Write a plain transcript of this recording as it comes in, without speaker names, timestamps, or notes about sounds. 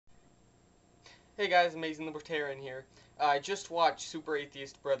Hey guys, amazinglibertarian here. I just watched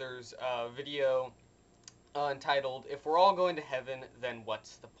SuperAtheistBrothers' video entitled, "If We're All Going to Heaven, Then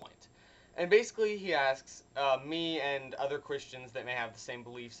What's the Point?" And basically he asks me and other Christians that may have the same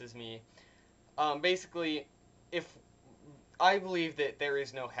beliefs as me, basically, if I believe that there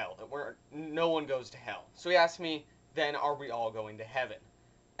is no hell, that no one goes to hell. So he asked me, then are we all going to heaven?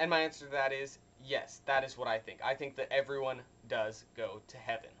 And my answer to that is yes, that is what I think. I think that everyone does go to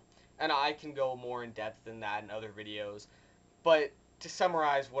heaven. And I can go more in depth than that in other videos. But to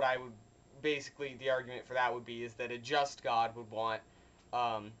summarize what I would basically, the argument for that would be is that a just God would want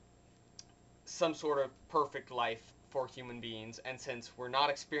um, some sort of perfect life for human beings. And since we're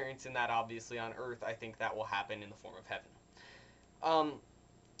not experiencing that obviously on earth, I think that will happen in the form of heaven. Um,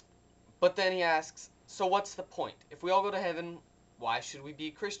 but then he asks, so what's the point? If we all go to heaven, why should we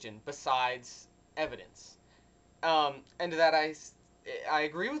be Christian besides evidence? And to that I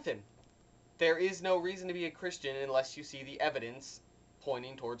agree with him. There is no reason to be a Christian unless you see the evidence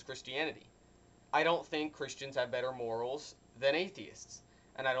pointing towards Christianity. I don't think Christians have better morals than atheists.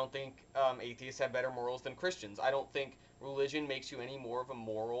 And I don't think atheists have better morals than Christians. I don't think religion makes you any more of a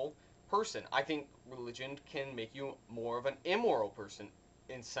moral person. I think religion can make you more of an immoral person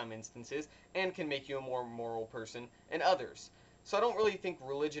in some instances and can make you a more moral person in others. So I don't really think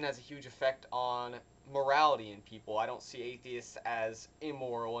religion has a huge effect on morality in people. I don't see atheists as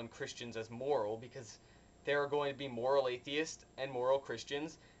immoral and Christians as moral because there are going to be moral atheists and moral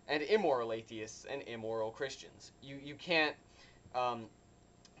Christians and immoral atheists and immoral Christians. You can't um,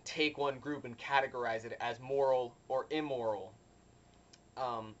 take one group and categorize it as moral or immoral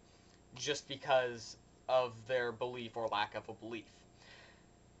um, just because of their belief or lack of a belief.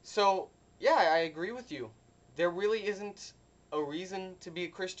 So, yeah, I agree with you. There really isn't a reason to be a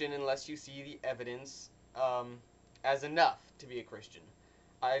Christian unless you see the evidence as enough to be a Christian.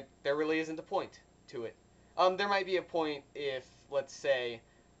 There really isn't a point to it. There might be a point if, let's say,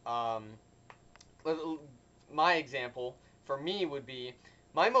 um, my example for me would be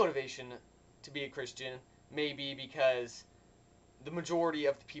my motivation to be a Christian may be because the majority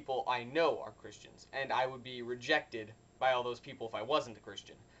of the people I know are Christians, and I would be rejected by all those people if I wasn't a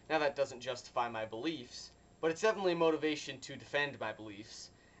Christian. Now, that doesn't justify my beliefs, but it's definitely a motivation to defend my beliefs,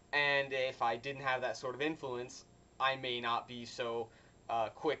 and if I didn't have that sort of influence, I may not be so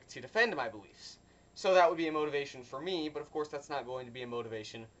quick to defend my beliefs. So that would be a motivation for me, but of course that's not going to be a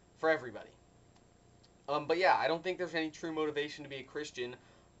motivation for everybody. But yeah, I don't think there's any true motivation to be a Christian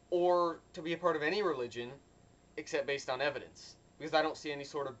or to be a part of any religion except based on evidence, because I don't see any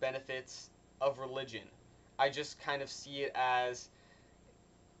sort of benefits of religion. I just kind of see it as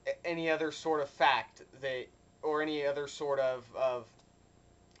any other sort of fact that, or any other sort of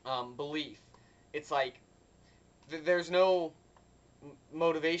belief. It's like there's no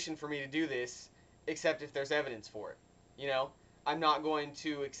motivation for me to do this except if there's evidence for it. You know, I'm not going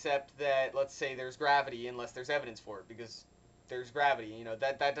to accept that, let's say, there's gravity unless there's evidence for it, because there's gravity. You know,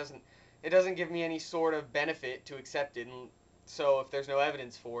 that doesn't, it doesn't give me any sort of benefit to accept it. And so if there's no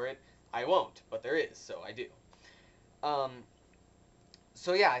evidence for it, I won't. But there is, so I do. Um,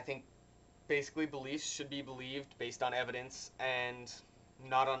 so yeah, I think basically beliefs should be believed based on evidence and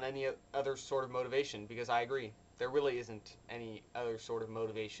not on any other sort of motivation, because I agree. There really isn't any other sort of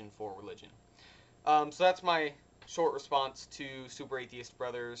motivation for religion. So that's my short response to Super Atheist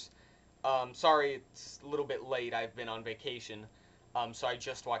Brothers. Sorry it's a little bit late. I've been on vacation, so I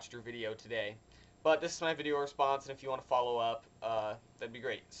just watched your video today. But this is my video response, and if you want to follow up, that'd be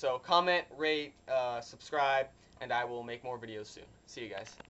great. So comment, rate, subscribe, and I will make more videos soon. See you guys.